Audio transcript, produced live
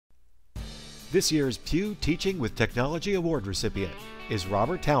This year's Pew Teaching with Technology Award recipient is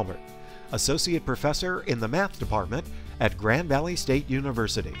Robert Talbert, Associate Professor in the Math Department at Grand Valley State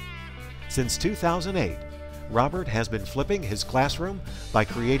University. Since 2008, Robert has been flipping his classroom by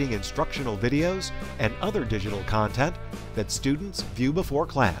creating instructional videos and other digital content that students view before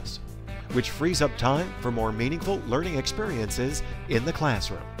class, which frees up time for more meaningful learning experiences in the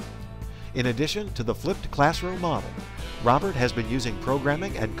classroom. In addition to the flipped classroom model, Robert has been using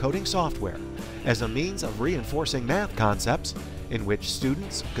programming and coding software as a means of reinforcing math concepts in which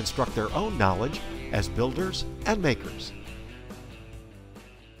students construct their own knowledge as builders and makers.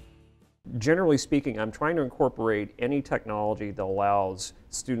 Generally speaking, I'm trying to incorporate any technology that allows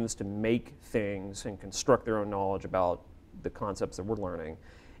students to make things and construct their own knowledge about the concepts that we're learning,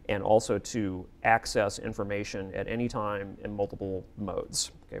 and also to access information at any time in multiple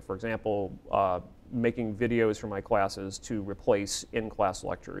modes. Okay, for example, making videos for my classes to replace in-class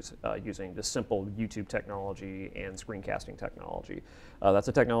lectures using just simple YouTube technology and screencasting technology. That's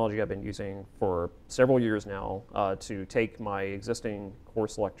a technology I've been using for several years now to take my existing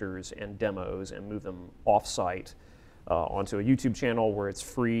course lectures and demos and move them off-site onto a YouTube channel where it's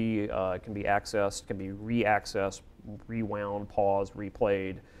free, can be accessed, can be re-accessed, rewound, paused,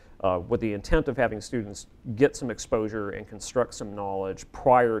 replayed, with the intent of having students get some exposure and construct some knowledge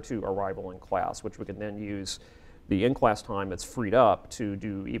prior to arrival in class, which we can then use the in-class time that's freed up to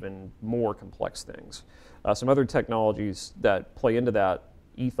do even more complex things. Some other technologies that play into that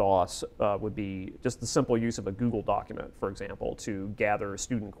ethos would be just the simple use of a Google document, for example, to gather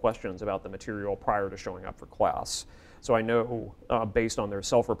student questions about the material prior to showing up for class. So I know, based on their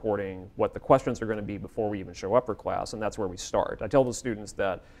self-reporting, what the questions are going to be before we even show up for class, and that's where we start. I tell the students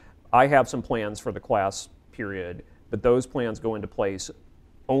that I have some plans for the class period, but those plans go into place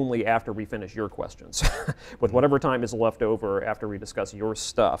only after we finish your questions. With whatever time is left over after we discuss your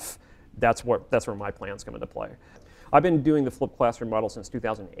stuff, that's where my plans come into play. I've been doing the flipped classroom model since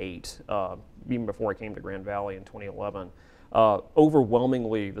 2008, even before I came to Grand Valley in 2011.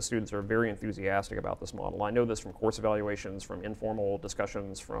 Overwhelmingly, the students are very enthusiastic about this model. I know this from course evaluations, from informal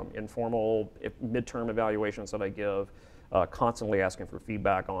discussions, from informal midterm evaluations that I give, constantly asking for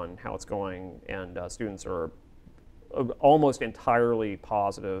feedback on how it's going, and students are almost entirely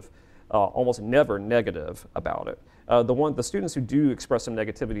positive, almost never negative about it. The students who do express some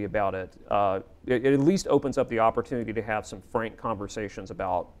negativity about it, it at least opens up the opportunity to have some frank conversations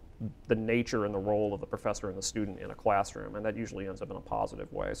about the nature and the role of the professor and the student in a classroom, and that usually ends up in a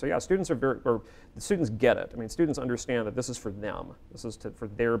positive way. So yeah, the students get it. I mean, students understand that this is for them. This is for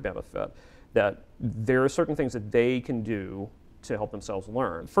their benefit, that there are certain things that they can do to help themselves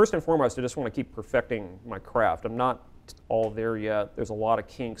learn. First and foremost, I just want to keep perfecting my craft. I'm not all there yet. There's a lot of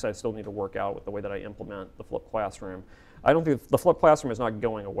kinks I still need to work out with the way that I implement the flipped classroom. I don't think the flipped classroom is not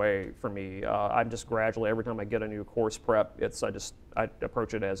going away for me. I'm just gradually, every time I get a new course prep, I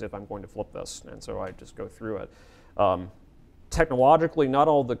approach it as if I'm going to flip this, and so I just go through it. Technologically, not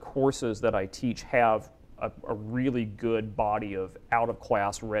all the courses that I teach have a really good body of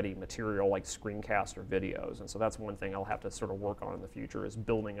out-of-class ready material like screencast or videos, and so that's one thing I'll have to sort of work on in the future, is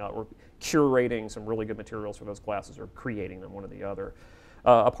building up or curating some really good materials for those classes, or creating them, one or the other.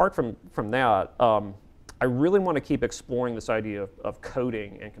 Apart from that, I really want to keep exploring this idea of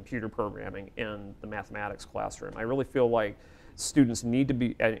coding and computer programming in the mathematics classroom. I really feel like students need to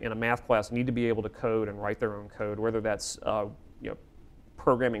be, in a math class, need to be able to code and write their own code, whether that's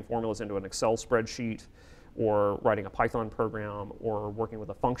programming formulas into an Excel spreadsheet, or writing a Python program, or working with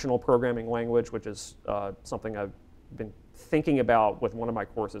a functional programming language, which is something I've been thinking about with one of my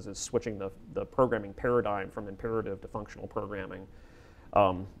courses, is switching the programming paradigm from imperative to functional programming.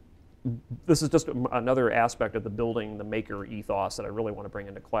 This is just another aspect of the building the maker ethos that I really want to bring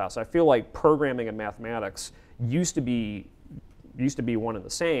into class. I feel like programming and mathematics used to be one and the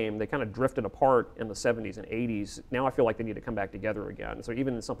same. They kind of drifted apart in the 70s and 80s. Now I feel like they need to come back together again. So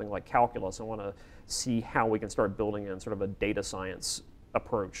even in something like calculus, I want to see how we can start building in sort of a data science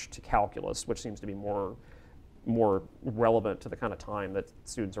approach to calculus, which seems to be more relevant to the kind of time that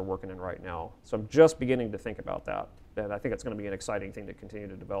students are working in right now. So I'm just beginning to think about that. And I think it's going to be an exciting thing to continue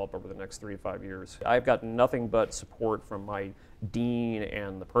to develop over the next 3 to 5 years. I've got nothing but support from my dean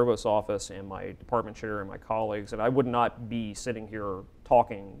and the provost's office and my department chair and my colleagues, and I would not be sitting here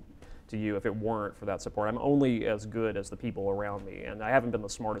talking to you if it weren't for that support. I'm only as good as the people around me, and I haven't been the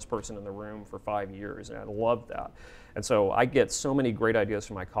smartest person in the room for 5 years, and I love that. And so I get so many great ideas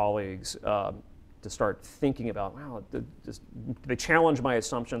from my colleagues to start thinking about, wow, they challenge my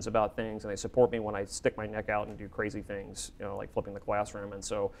assumptions about things, and they support me when I stick my neck out and do crazy things, like flipping the classroom. And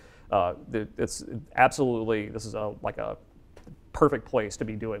so it's absolutely, this is like a perfect place to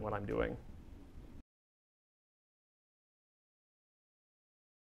be doing what I'm doing.